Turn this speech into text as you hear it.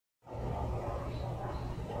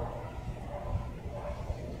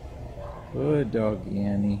Good doggy,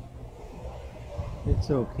 Annie. It's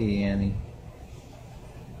okay, Annie.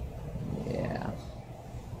 Yeah.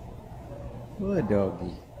 Good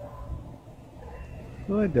doggy.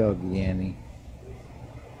 Good doggy, Annie.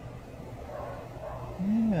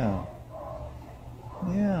 Yeah.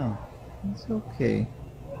 Yeah. It's okay.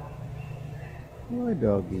 Good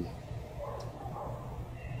doggy.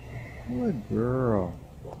 Good girl.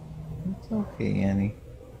 It's okay, Annie.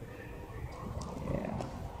 Yeah.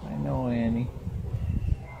 I know, Annie.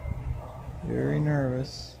 Very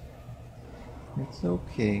nervous. It's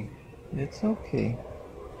okay. It's okay.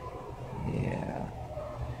 Yeah.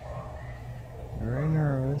 Very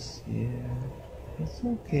nervous. Yeah. It's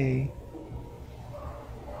okay.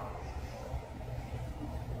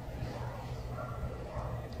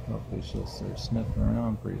 Hopefully she'll start sniffing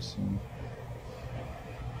around pretty soon.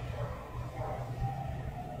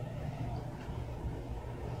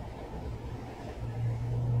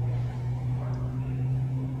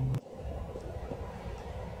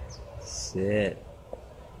 Sit.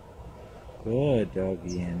 Good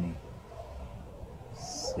doggy, Annie.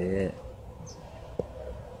 Sit.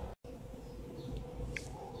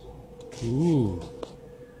 Ooh.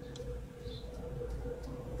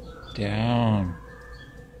 Down.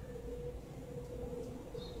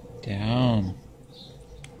 Down.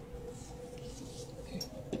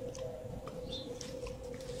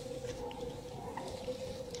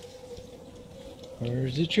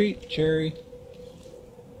 Where's the treat, Cherry?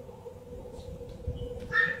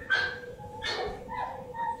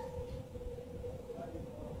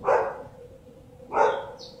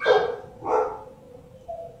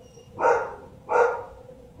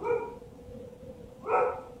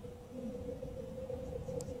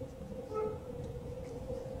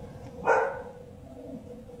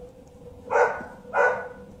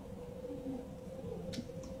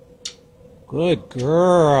 Good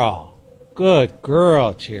girl. Good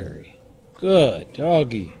girl, Cherry. Good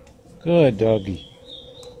doggy. Good doggy.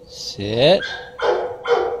 Sit.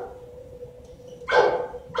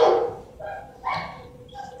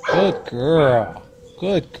 Good girl.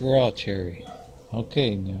 Good girl, Cherry.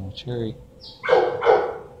 Okay, now, Cherry.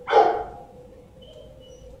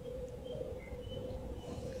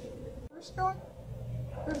 First dog,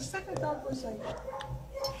 or the second dog was like,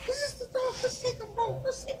 this is the dog, let's take him home,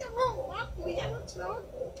 let's take him home. Mom, we have a dog.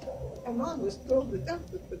 And Mom was thrilled to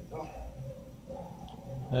death with the dog.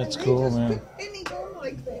 That's and cool, they man. just picked any dog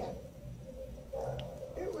like that.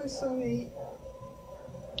 It was so neat.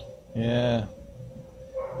 Yeah.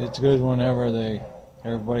 It's good whenever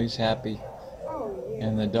everybody's happy. Oh, yeah.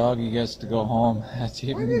 And the doggy gets to go home. That's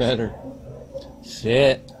even better.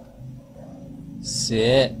 Sit.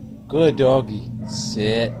 Sit. Good doggy.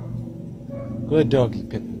 Sit. Good doggy,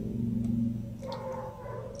 Pippin.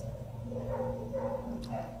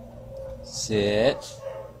 Sit.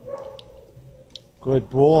 Good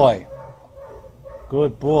boy.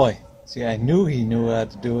 Good boy. See, I knew he knew how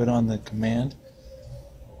to do it on the command.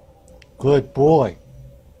 Good boy.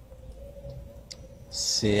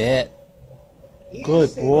 Sit.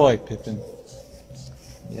 Good boy, Pippin.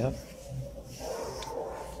 Yep.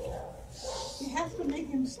 You have to make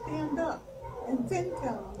him stand up and then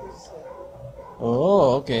tell him to sit.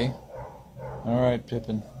 Oh, okay. All right,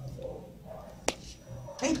 Pippin.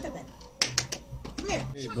 Hey, Pippin. Come here.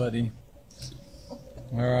 Hey, buddy.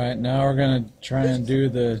 All right, now we're gonna try and do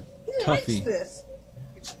the He likes toughie. this.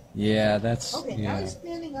 Yeah, that's Okay, now he's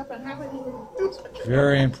standing up and having a little do it.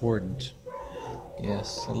 very important.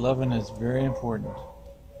 Yes, 11 is very important.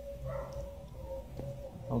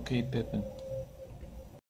 Okay, Pippin.